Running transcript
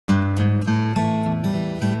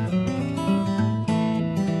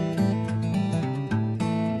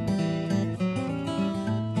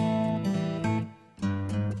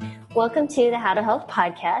Welcome to the How to Health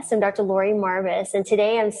podcast. I'm Dr. Lori Marvis, and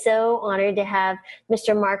today I'm so honored to have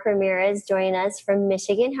Mr. Mark Ramirez join us from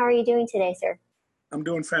Michigan. How are you doing today, sir? I'm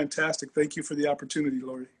doing fantastic. Thank you for the opportunity,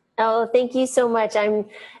 Lori. Oh, thank you so much. I'm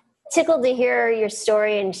tickled to hear your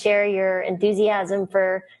story and share your enthusiasm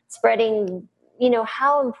for spreading,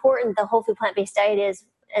 how important the whole food plant-based diet is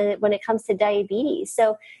when it comes to diabetes.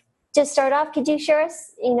 So to start off, could you share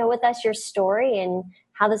us, with us your story and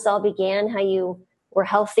how this all began, how you were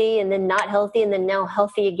healthy and then not healthy and then now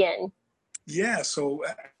healthy again? Yeah, so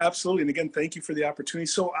absolutely. And again, thank you for the opportunity.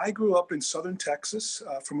 So I grew up in Southern Texas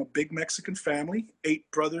from a big Mexican family, 8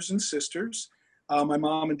 brothers and sisters. My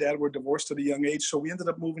mom and dad were divorced at a young age, so we ended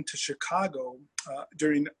up moving to Chicago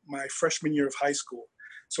during my freshman year of high school.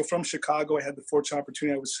 So from Chicago, I had the fortunate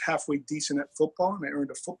opportunity. I was halfway decent at football, and I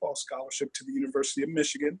earned a football scholarship to the University of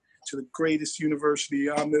Michigan, to the greatest university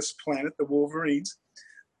on this planet, the Wolverines.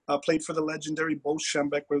 Played for the legendary Bo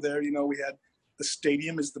Schembechler were there. We had the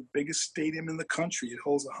stadium is the biggest stadium in the country. It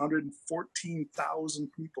holds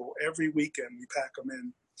 114,000 people every weekend. We pack them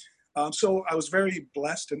in. So I was very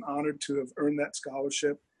blessed and honored to have earned that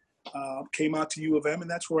scholarship. Came out to U of M,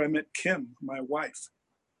 and that's where I met Kim, my wife.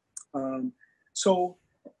 So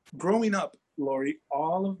growing up, Lori,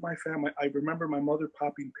 all of my family, I remember my mother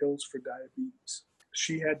popping pills for diabetes.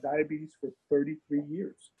 She had diabetes for 33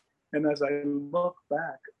 years. And as I look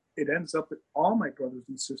back, it ends up that all my brothers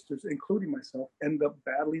and sisters, including myself, end up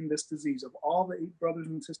battling this disease. Of all the 8 brothers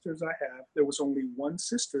and sisters I have, there was only one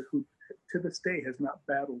sister who, to this day, has not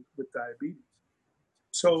battled with diabetes.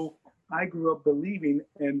 So I grew up believing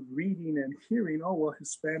and reading and hearing, oh, well,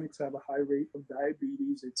 Hispanics have a high rate of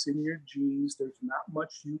diabetes. It's in your genes. There's not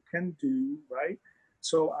much you can do, right?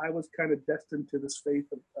 So I was kind of destined to this fate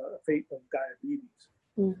of diabetes.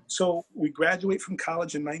 So we graduate from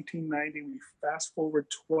college in 1990. We fast forward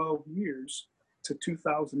 12 years to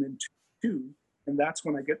 2002. And that's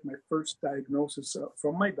when I get my first diagnosis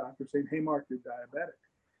from my doctor saying, hey, Mark, you're diabetic.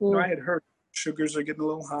 I had heard sugars are getting a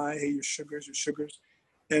little high. Hey, your sugars.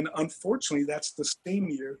 And unfortunately, that's the same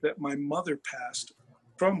year that my mother passed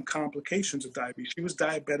from complications of diabetes. She was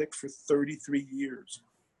diabetic for 33 years.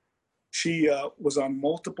 She was on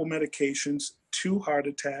multiple medications, 2 heart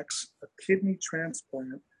attacks, a kidney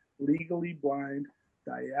transplant, legally blind,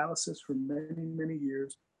 dialysis for many, many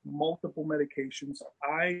years, multiple medications,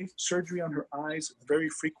 surgery on her eyes very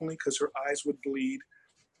frequently because her eyes would bleed.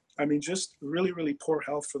 I mean, just really, really poor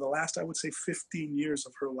health for the last, I would say, 15 years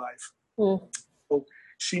of her life. So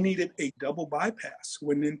she needed a double bypass,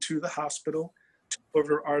 went into the hospital, 2 of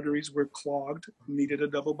her arteries were clogged, needed a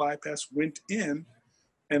double bypass, went in,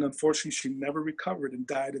 and unfortunately, she never recovered and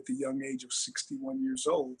died at the young age of 61 years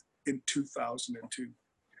old in 2002.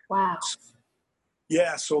 Wow.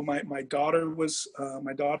 Yeah, so my daughter was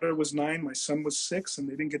 9, my son was 6, and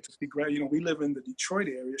they didn't get to see we live in the Detroit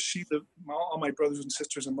area. All my brothers and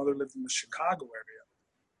sisters and mother lived in the Chicago area.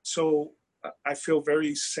 So I feel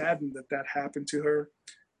very saddened that happened to her.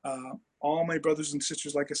 All my brothers and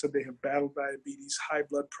sisters, like I said, they have battled diabetes, high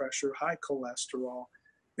blood pressure, high cholesterol,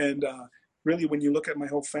 and really, when you look at my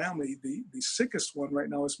whole family, the sickest one right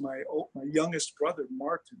now is my youngest brother,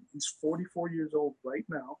 Martin. He's 44 years old right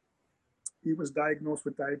now. He was diagnosed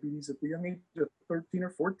with diabetes at the young age of 13 or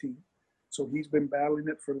 14. So he's been battling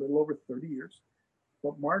it for a little over 30 years.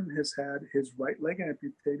 But Martin has had his right leg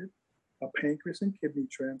amputated, a pancreas and kidney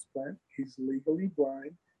transplant. He's legally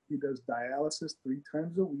blind. He does dialysis 3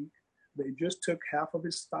 times a week. They just took half of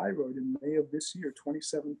his thyroid in May of this year,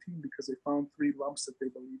 2017, because they found 3 lumps that they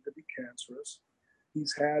believed to be cancerous.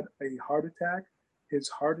 He's had a heart attack. His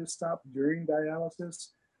heart has stopped during dialysis.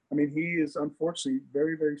 I mean, he is unfortunately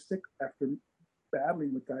very, very sick after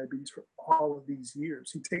battling with diabetes for all of these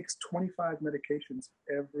years. He takes 25 medications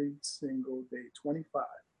every single day, 25.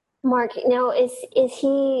 Mark, now is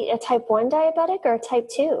he a type 1 diabetic or type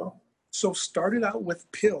 2? So started out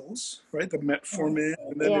with pills, right? The metformin,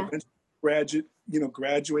 and then eventually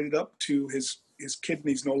graduated up to his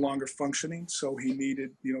kidneys no longer functioning. So he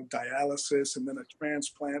needed, dialysis and then a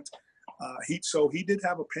transplant. He did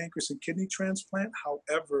have a pancreas and kidney transplant.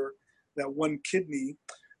 However, that one kidney,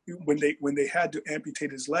 when they had to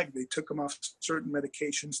amputate his leg, they took him off certain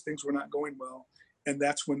medications. Things were not going well, and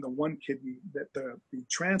that's when the one kidney that the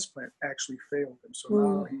transplant actually failed him. So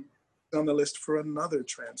now he's on the list for another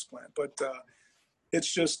transplant. But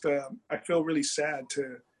it's just I feel really sad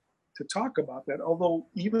to talk about that. Although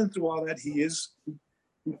even through all that, he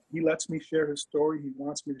lets me share his story. He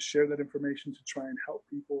wants me to share that information to try and help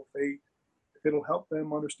people. If it'll help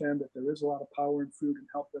them understand that there is a lot of power in food and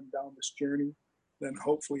help them down this journey, then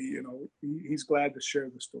hopefully, he's glad to share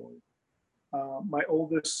the story. My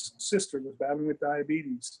oldest sister was battling with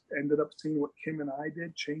diabetes, ended up seeing what Kim and I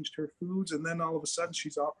did, changed her foods, and then all of a sudden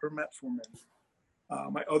she's off her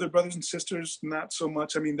metformin. My other brothers and sisters, not so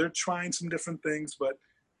much. I mean, they're trying some different things, but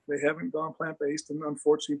they haven't gone plant-based, and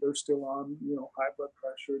unfortunately they're still on, high blood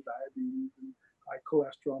pressure, diabetes, and high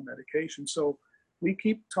cholesterol medication. So we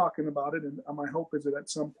keep talking about it, and my hope is that at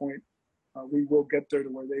some point we will get there to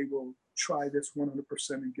where they will try this 100%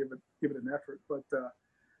 and give it an effort. But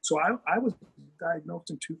so I was diagnosed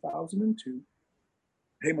in 2002.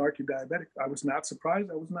 Hey, Mark, you're diabetic. I was not surprised.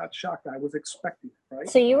 I was not shocked. I was expecting it, right?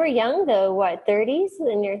 So you were young though, what, 30s?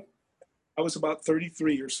 I was about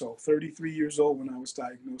 33 or so, 33 years old when I was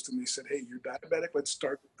diagnosed, and they said, hey, you're diabetic. Let's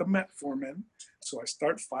start with the metformin. So I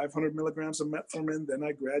start 500 milligrams of metformin. Then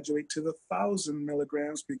I graduate to the 1,000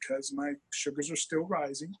 milligrams because my sugars are still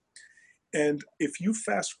rising. And if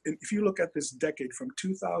you look at this decade from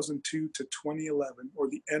 2002 to 2011, or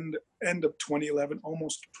the end of 2011,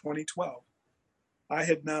 almost 2012,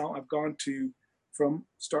 I've gone from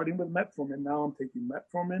starting with metformin. Now I'm taking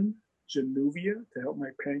metformin, Januvia to help my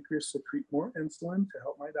pancreas secrete more insulin to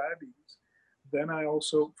help my diabetes. Then I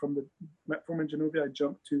also, from the metformin Januvia, I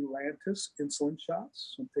jumped to Lantus insulin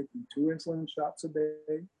shots. So I'm taking 2 insulin shots a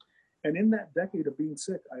day. And in that decade of being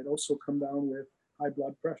sick, I'd also come down with high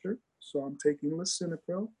blood pressure. So I'm taking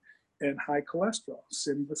lisinopril, and high cholesterol,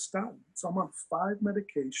 simvastatin. So I'm on 5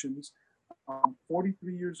 medications. I'm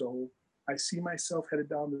 43 years old. I see myself headed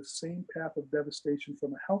down the same path of devastation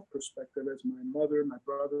from a health perspective as my mother, my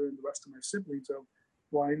brother, and the rest of my siblings, of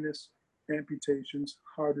blindness, amputations,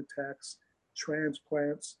 heart attacks,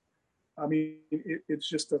 transplants. I mean, it's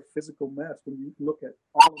just a physical mess when you look at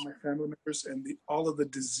all of my family members and all of the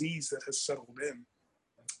disease that has settled in.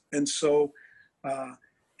 And so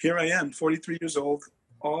here I am, 43 years old,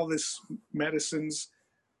 all this medicines.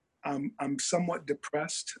 I'm somewhat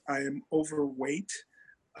depressed. I am overweight.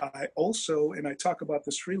 I also, and I talk about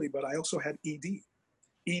this freely, but I also had ED.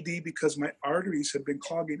 ED because my arteries had been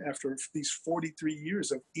clogging after these 43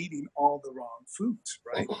 years of eating all the wrong foods,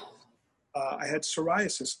 right? I had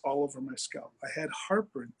psoriasis all over my scalp. I had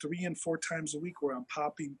heartburn 3 and 4 times a week where I'm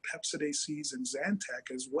popping Pepcid Cs and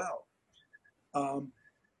Zantac as well.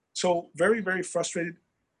 So very, very frustrated.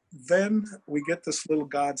 Then we get this little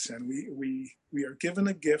godsend. We are given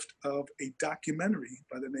a gift of a documentary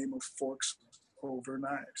by the name of Forks Over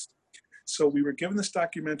Knives. So we were given this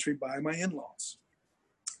documentary by my in-laws.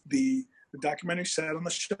 The documentary sat on the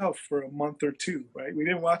shelf for a month or 2, right? We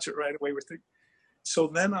didn't watch it right away. So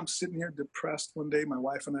then I'm sitting here depressed one day. My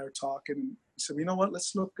wife and I are talking, and we said, you know what?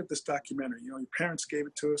 Let's look at this documentary. Your parents gave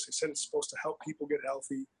it to us. They said it's supposed to help people get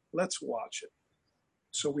healthy. Let's watch it.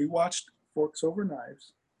 So we watched Forks Over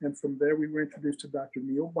Knives, and from there we were introduced to Dr.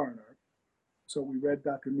 Neal Barnard. So we read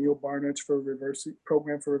Dr. Neal Barnard's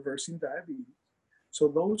program for reversing diabetes. So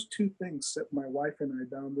those 2 things set my wife and I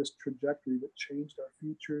down this trajectory that changed our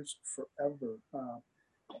futures forever.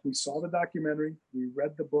 We saw the documentary, we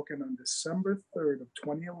read the book, and on December 3rd of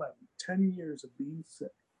 2011, 10 years of being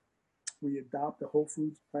sick, we adopt a whole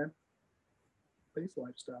foods plant-based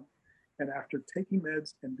lifestyle. And after taking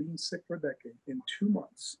meds and being sick for a decade, in 2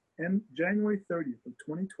 months, and January 30th of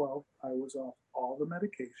 2012, I was off all the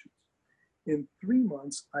medications. In 3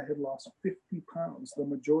 months, I had lost 50 pounds, the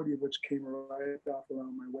majority of which came right off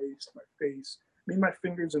around my waist, my face. I mean, my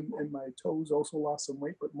fingers and my toes also lost some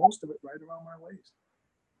weight, but most of it right around my waist.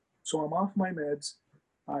 So I'm off my meds.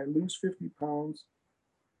 I lose 50 pounds,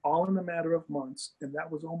 all in a matter of months, and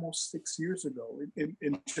that was almost 6 years ago.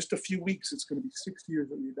 In just a few weeks, it's going to be 6 years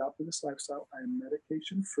that we adopted this lifestyle. I am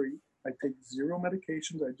medication-free. I take 0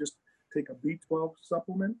 medications. I just take a B12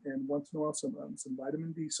 supplement and once in a while some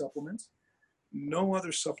vitamin D supplements. No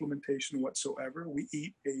other supplementation whatsoever. We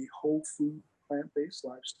eat a whole food, plant-based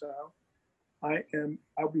lifestyle.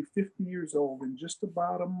 I'll be 50 years old in just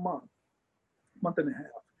about a month and a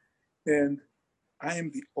half. And I am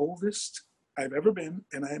the oldest I've ever been,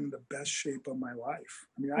 and I am in the best shape of my life.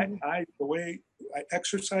 I mean, the way I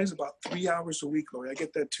exercise about 3 hours a week, Lori, I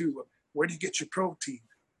get that too. Where do you get your protein?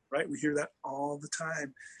 Right? We hear that all the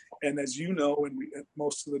time. And as you know, and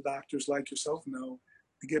most of the doctors like yourself know,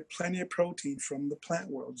 we get plenty of protein from the plant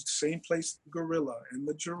world. It's the same place the gorilla and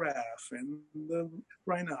the giraffe and the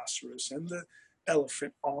rhinoceros and the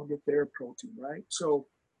elephant all get their protein, right? So,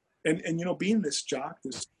 and being this jock,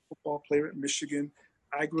 this football player at Michigan,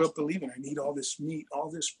 I grew up believing I need all this meat,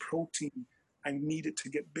 all this protein. I need it to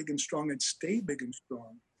get big and strong and stay big and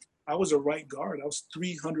strong. I was a right guard. I was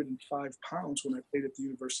 305 pounds when I played at the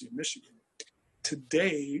University of Michigan.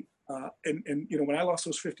 Today, when I lost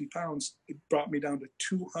those 50 pounds, it brought me down to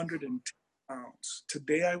 210 pounds.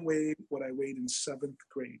 Today I weighed what I weighed in 7th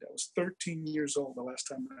grade. I was 13 years old the last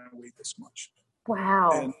time I weighed this much.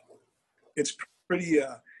 Wow. And it's pretty,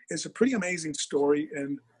 it's a pretty amazing story.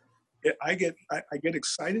 And I get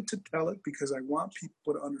excited to tell it because I want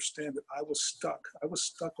people to understand that I was stuck. I was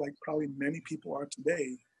stuck like probably many people are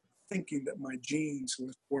today, thinking that my genes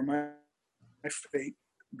were my fate.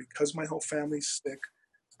 Because my whole family's sick,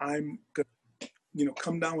 I'm going to,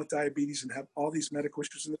 come down with diabetes and have all these medical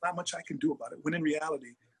issues, and there's not much I can do about it. When in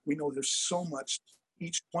reality, we know there's so much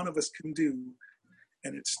each one of us can do,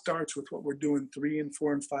 and it starts with what we're doing 3 and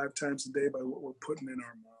 4 and 5 times a day by what we're putting in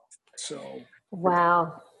our mouth. So,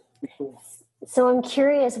 wow. Cool. So I'm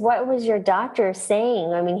curious, what was your doctor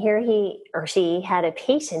saying? I mean, here he or she had a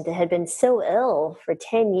patient that had been so ill for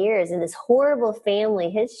 10 years in this horrible family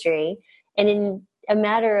history, and in a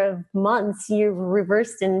matter of months, you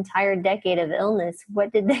reversed an entire decade of illness.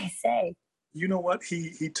 What did they say? You know what?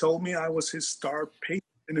 He told me I was his star patient.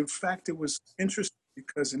 And in fact, it was interesting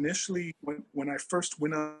because initially when I first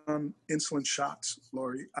went on insulin shots,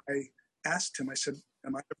 Lori, I asked him, I said,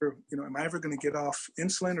 am I ever going to get off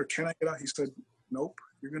insulin, or can I get off? He said, nope,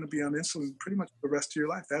 you're going to be on insulin pretty much the rest of your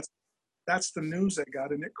life. That's the news I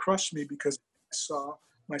got. And it crushed me because I saw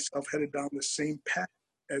myself headed down the same path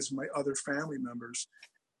as my other family members.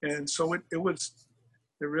 And so it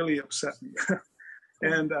really upset me.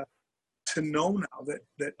 And to know now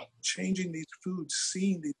that changing these foods,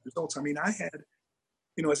 seeing these results, I mean, I had,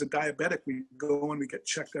 as a diabetic, we go and we get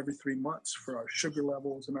checked every 3 months for our sugar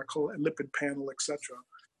levels and our lipid panel, etc.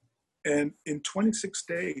 And in 26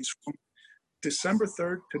 days, from December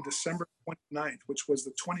 3rd to December 29th, which was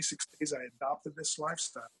the 26 days I adopted this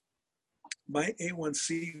lifestyle, my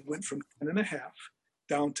A1C went from 10.5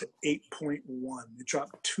 down to 8.1. It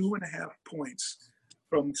dropped 2.5 points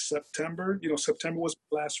from September. September was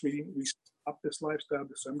the last reading. We stopped this lifestyle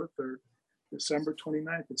December 3rd. December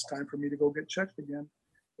 29th, it's time for me to go get checked again.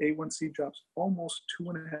 A1C drops almost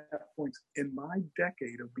 2.5 points. In my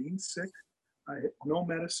decade of being sick, I had no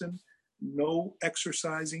medicine, no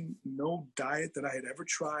exercising, no diet that I had ever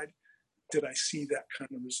tried, did I see that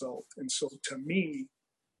kind of result. And so to me,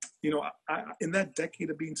 in that decade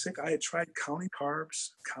of being sick, I had tried counting carbs,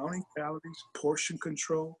 counting calories, portion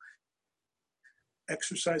control,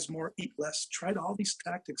 exercise more, eat less, tried all these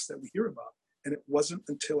tactics that we hear about. And it wasn't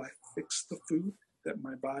until I fixed the food that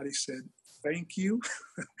my body said, thank you,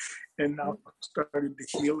 and now started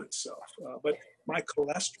to heal itself. But my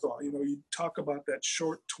cholesterol, you talk about that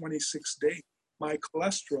short 26 days, my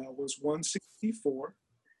cholesterol was 164,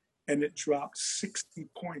 and it dropped 60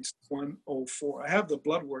 points, 104. I have the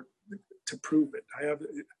blood work to prove it. I have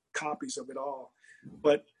copies of it all.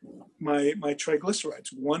 But my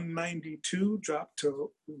triglycerides, 192 dropped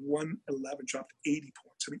to 111, dropped 80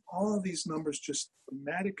 points. I mean, all of these numbers, just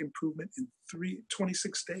dramatic improvement in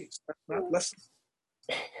 26 days, not less.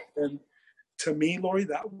 And to me, Lori,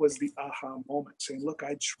 that was the aha moment, saying, look,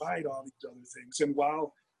 I tried all these other things. And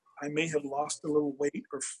while I may have lost a little weight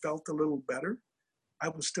or felt a little better, I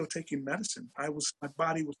was still taking medicine. My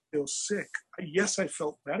body was still sick. Yes, I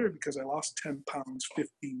felt better because I lost 10 pounds,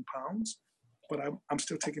 15 pounds, but I'm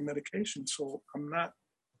still taking medication. So I'm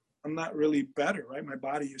not really better, right? My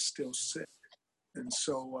body is still sick. And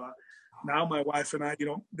so now my wife and I,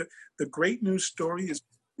 the great news story is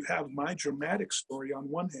you have my dramatic story on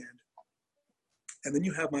one hand, and then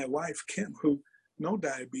you have my wife, Kim, who no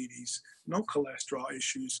diabetes, no cholesterol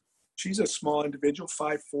issues. She's a small individual,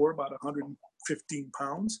 5'4", about 115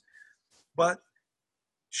 pounds, but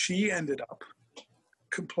she ended up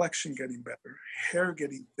complexion getting better, hair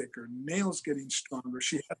getting thicker, nails getting stronger.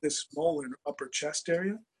 She had this mole in her upper chest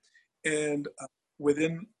area, and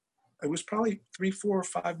within, it was probably 3, 4, or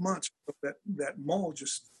 5 months, that mole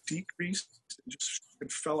just decreased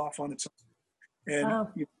and fell off on its own. And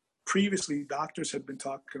Wow. Previously, doctors had been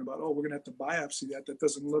talking about, we're going to have to biopsy that. That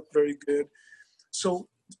doesn't look very good. So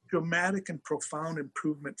dramatic and profound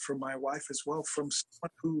improvement for my wife as well, from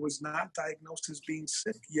someone who was not diagnosed as being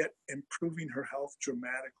sick, yet improving her health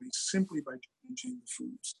dramatically simply by changing the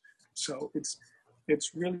foods. So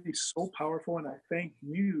it's really so powerful, and I thank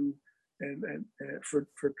you and for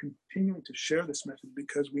continuing to share this message,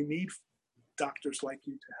 because we need doctors like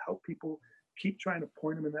you to help people, keep trying to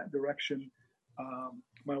point them in that direction.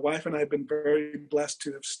 My wife and I have been very blessed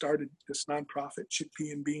to have started this nonprofit,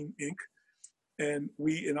 Chickpea and Bean Inc. And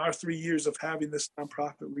we, in our 3 years of having this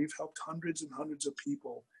nonprofit, we've helped hundreds and hundreds of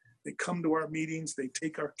people. They come to our meetings, they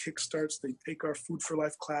take our Kickstarts, they take our Food for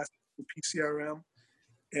Life class, the PCRM,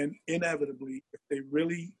 and inevitably, if they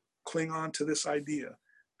really cling on to this idea,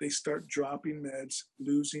 they start dropping meds,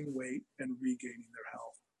 losing weight, and regaining their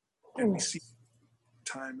health. And we see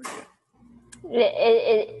time again.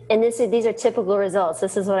 And these are typical results.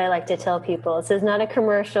 This is what I like to tell people. This is not a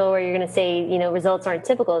commercial where you're going to say, results aren't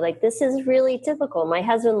typical. Like, this is really typical. My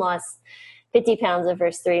husband lost 50 pounds the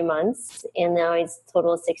first 3 months, and now he's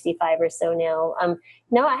total of 65 or so now.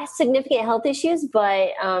 Now I have significant health issues, but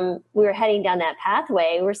we were heading down that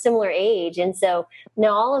pathway. We're similar age. And so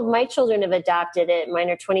now all of my children have adopted it. Mine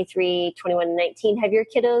are 23, 21, and 19. Have your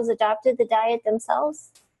kiddos adopted the diet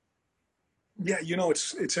themselves? Yeah,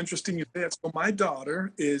 it's interesting you say that. So my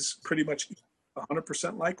daughter is pretty much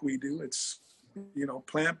 100% like we do. It's,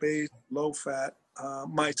 plant-based, low-fat.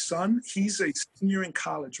 My son, he's a senior in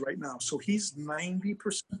college right now, so he's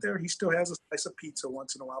 90% there. He still has a slice of pizza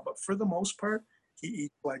once in a while, but for the most part, he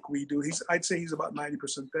eats like we do. I'd say he's about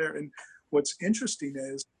 90% there. And what's interesting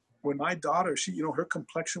is when my daughter, her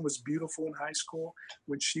complexion was beautiful in high school.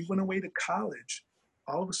 When she went away to college,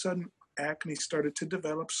 all of a sudden acne started to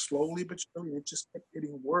develop slowly but surely. It just kept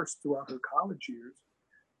getting worse throughout her college years,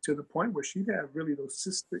 to the point where she'd have really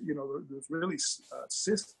those those really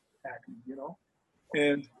cyst acne,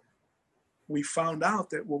 And we found out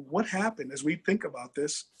that, well, what happened as we think about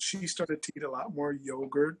this, she started to eat a lot more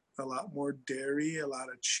yogurt, a lot more dairy, a lot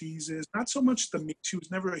of cheeses, not so much the meat. She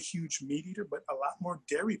was never a huge meat eater, but a lot more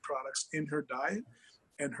dairy products in her diet.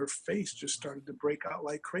 And her face just started to break out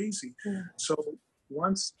like crazy. Yeah. So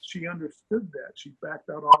once she understood that, she backed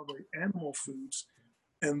out all the animal foods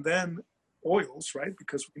and then oils, right?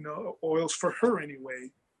 Because we know oils for her anyway,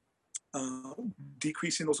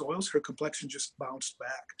 decreasing those oils, her complexion just bounced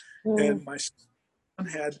back. And my son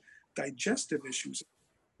had digestive issues.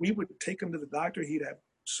 We would take him to the doctor. He'd have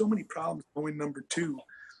so many problems going number 2.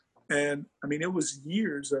 And I mean, it was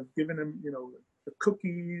years of giving him, the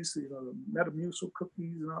cookies, the Metamucil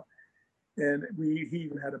cookies and all. And he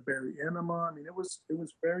even had a berry enema. I mean, it was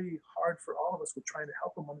very hard for all of us. We're trying to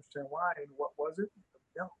help him understand why. And what was it? The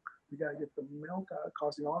milk. We got to get the milk out,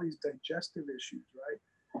 causing all these digestive issues,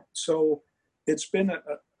 right? So it's been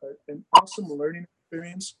an awesome learning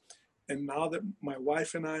experience. And now that my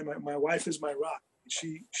wife and my wife is my rock.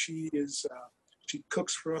 She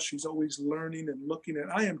cooks for us. She's always learning and looking, and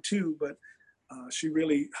I am too. But she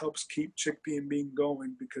really helps keep Chickpea and Bean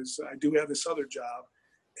going, because I do have this other job.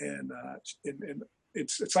 And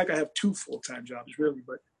it's like I have 2 full-time jobs, really,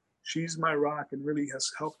 but she's my rock and really has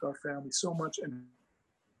helped our family so much and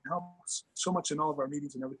helps so much in all of our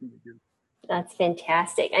meetings and everything we do. That's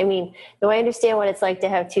fantastic. I mean, do I understand what it's like to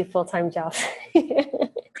have 2 full-time jobs?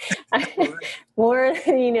 More,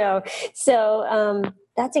 so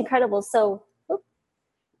that's incredible. So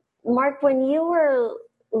Mark, when you were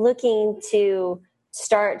looking to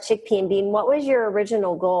start Chickpea and Bean, what was your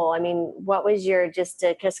original goal? I mean, what was just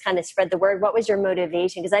to kind of spread the word? What was your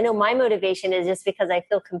motivation? Because I know my motivation is just because I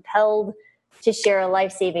feel compelled to share a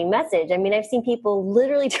life-saving message. I mean, I've seen people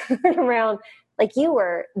literally turn around like you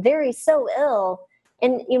were, so ill.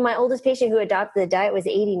 And my oldest patient who adopted the diet was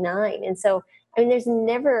 89. And so, I mean, there's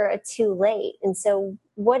never a too late. And so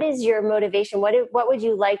what is your motivation? What would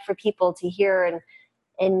you like for people to hear?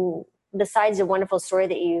 And besides the wonderful story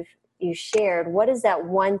that you shared, what is that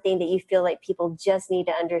one thing that you feel like people just need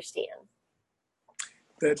to understand?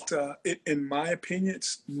 That in my opinion,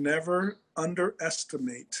 it's never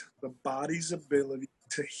underestimate the body's ability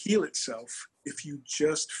to heal itself if you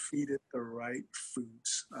just feed it the right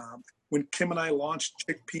foods. When Kim and I launched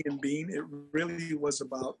Chickpea and Bean, it really was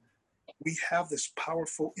about, we have this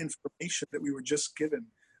powerful information that we were just given.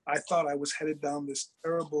 I thought I was headed down this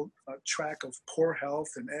terrible track of poor health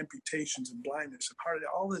and amputations and blindness and heart,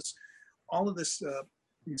 all of this,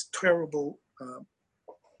 these terrible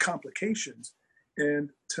complications. And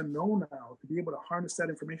to know now, to be able to harness that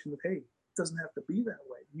information, that, hey, it doesn't have to be that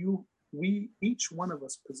way. Each one of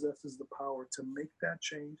us possesses the power to make that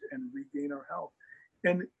change and regain our health.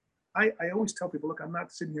 And I always tell people, look, I'm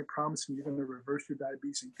not sitting here promising you're going to reverse your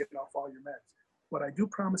diabetes and get off all your meds. But I do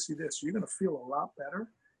promise you this, you're going to feel a lot better,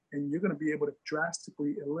 and you're going to be able to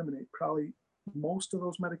drastically eliminate probably most of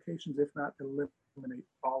those medications, if not eliminate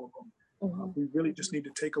all of them. Mm-hmm. We really just need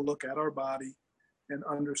to take a look at our body and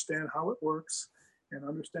understand how it works, and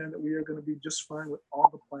understand that we are going to be just fine with all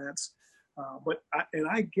the plants. But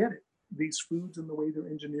I get it. These foods and the way they're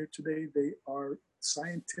engineered today, they are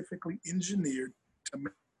scientifically engineered to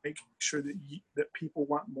make sure that people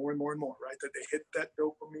want more and more and more, right? That they hit that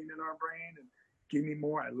dopamine in our brain and give me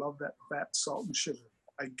more. I love that fat, salt, and sugar.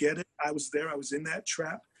 I get it. I was there. I was in that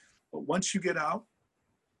trap. But once you get out,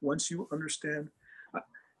 once you understand,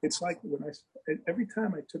 it's like every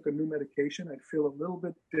time I took a new medication, I'd feel a little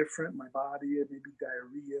bit different. My body, maybe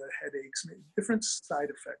diarrhea, headaches, maybe different side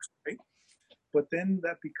effects, right? But then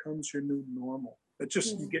that becomes your new normal. That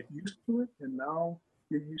just, you get used to it. And now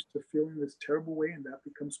you're used to feeling this terrible way, and that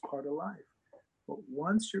becomes part of life. But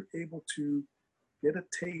once you're able to get a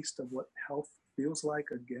taste of what health feels like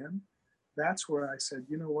again, that's where I said,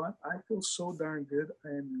 you know what? I feel so darn good. I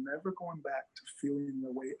am never going back to feeling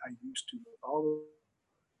the way I used to. All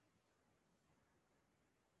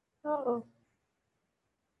Oh,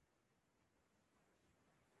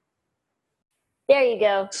 there you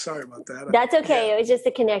go. sorry about that. That's okay. Yeah. It was just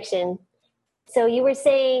a connection. So you were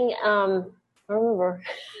saying, I remember.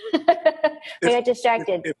 I got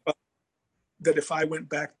distracted. That if I went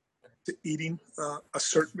back to eating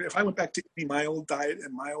if I went back to eating my old diet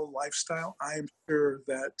and my old lifestyle, I am sure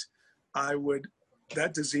that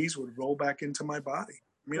that disease would roll back into my body.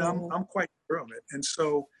 I mean, I'm quite sure of it. And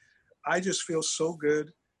so I just feel so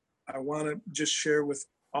good. I want to just share with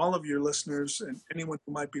all of your listeners and anyone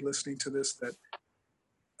who might be listening to this that,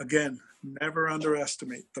 again, never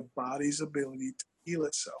underestimate the body's ability to heal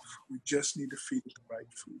itself. We just need to feed it the right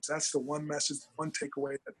foods. That's the one message, one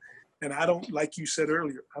takeaway. And I don't, like you said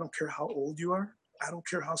earlier, I don't care how old you are. I don't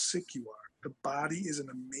care how sick you are. The body is an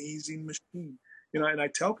amazing machine. And I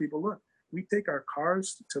tell people, look, we take our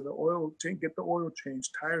cars to the oil tank, get the oil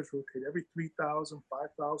changed, tires rotate every 3,000,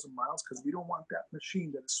 5,000 miles, because we don't want that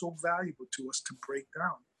machine that is so valuable to us to break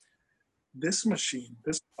down. This machine,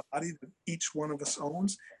 this body that each one of us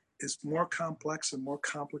owns, is more complex and more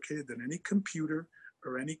complicated than any computer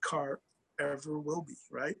or any car ever will be,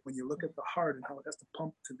 right? When you look at the heart and how it has to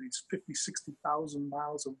pump to these 50, 60,000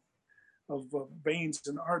 miles of veins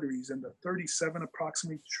and arteries, and the 37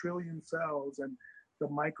 approximately trillion cells, and the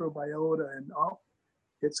microbiota, and all,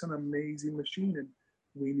 it's an amazing machine, and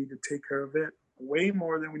we need to take care of it way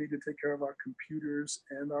more than we need to take care of our computers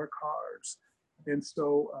and our cars. And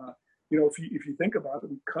so, if you think about it,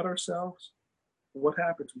 we cut ourselves. What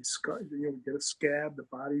happens? We get a scab. The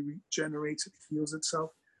body regenerates. It heals itself.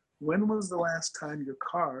 When was the last time your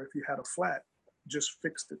car, if you had a flat, just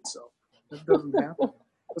fixed itself? That doesn't happen.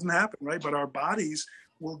 It doesn't happen, right? But our bodies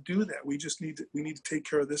will do that. We need to take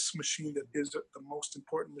care of this machine that is the most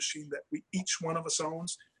important machine that each one of us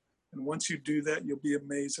owns. And once you do that, you'll be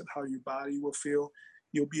amazed at how your body will feel.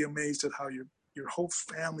 You'll be amazed at how your whole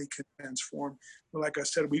family can transform. But like I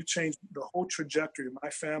said, we've changed the whole trajectory.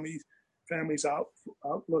 My family's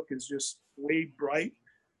outlook is just way bright.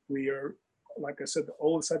 We are, like I said, the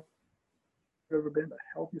oldest I've ever been, the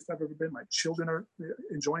healthiest I've ever been. My children are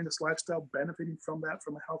enjoying this lifestyle, benefiting from that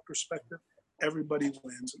from a health perspective. Everybody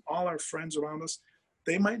wins. And all our friends around us,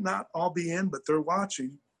 they might not all be in, but they're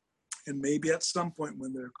watching. And maybe at some point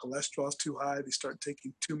when their cholesterol is too high, they start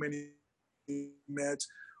taking too many meds.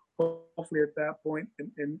 Hopefully at that point,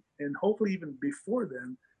 and hopefully even before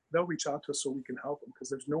then, they'll reach out to us so we can help them, because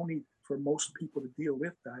there's no need for most people to deal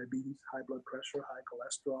with diabetes, high blood pressure, high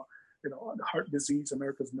cholesterol, heart disease,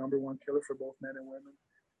 America's #1 killer for both men and women.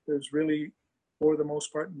 There's really, for the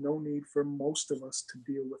most part, no need for most of us to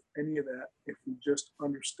deal with any of that if we just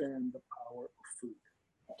understand the power of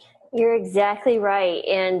food. You're exactly right.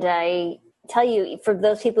 And I tell you, for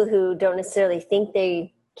those people who don't necessarily think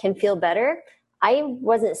they can feel better, I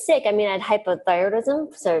wasn't sick. I mean, I had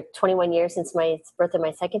hypothyroidism, so 21 years since my birth of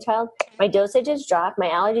my second child. My dosages dropped, my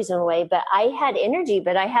allergies went away, but I had energy,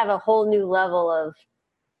 but I have a whole new level of,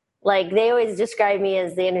 like, they always describe me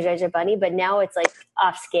as the Energizer Bunny, but now it's like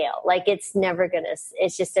off scale. Like, it's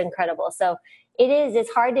just incredible. So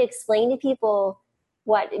it's hard to explain to people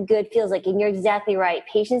what good feels like. And you're exactly right.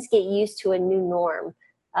 Patients get used to a new norm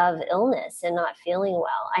of illness and not feeling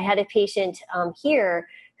well. I had a patient here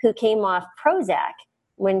who came off Prozac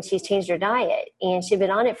when she's changed her diet, and she'd been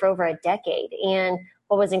on it for over a decade. And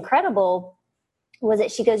what was incredible was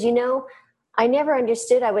that she goes, I never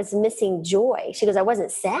understood I was missing joy. She goes, I wasn't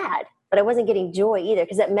sad, but I wasn't getting joy either,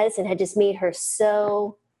 because that medicine had just made her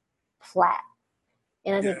so flat.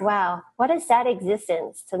 And I was like, wow, what a sad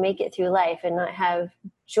existence to make it through life and not have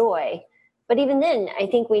joy. But even then, I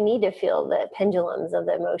think we need to feel the pendulums of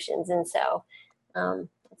the emotions. And so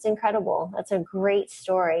it's incredible. That's a great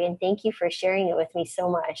story. And thank you for sharing it with me so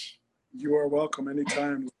much. You are welcome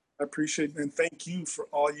anytime. I appreciate it. And thank you for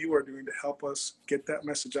all you are doing to help us get that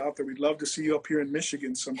message out there. We'd love to see you up here in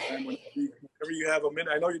Michigan sometime whenever you have a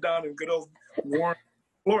minute. I know you're down in good old warm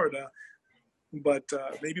Florida, but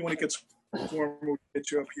maybe when it gets warmer, we'll get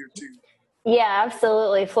you up here too. Yeah,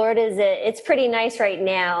 absolutely. It's pretty nice right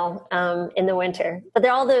now in the winter, but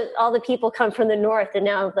all the people come from the north, and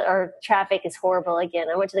now our traffic is horrible again.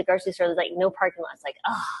 I went to the grocery store. There's like no parking lots. Like,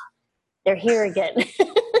 they're here again.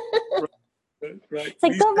 Right. It's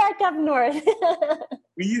like, go back up north.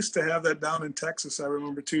 We used to have that down in Texas. I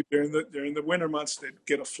remember too. During the winter months, they'd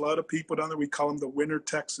get a flood of people down there. We call them the Winter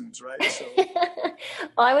Texans, right? So,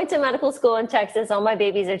 well, I went to medical school in Texas. All my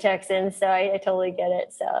babies are Texans, so I totally get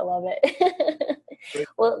it. So I love it.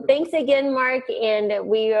 Well, thanks again, Mark. And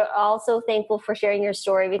we are also thankful for sharing your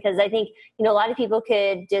story, because I think, a lot of people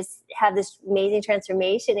could just have this amazing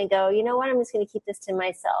transformation and go, you know what, I'm just going to keep this to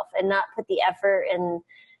myself and not put the effort. And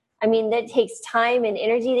I mean, that takes time and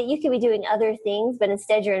energy that you could be doing other things, but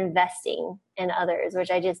instead you're investing in others,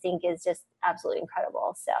 which I just think is just absolutely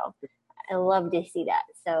incredible. So I love to see that.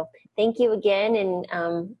 So thank you again.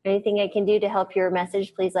 And anything I can do to help your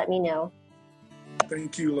message, please let me know.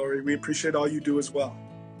 thank you, Lori. We appreciate all you do as well.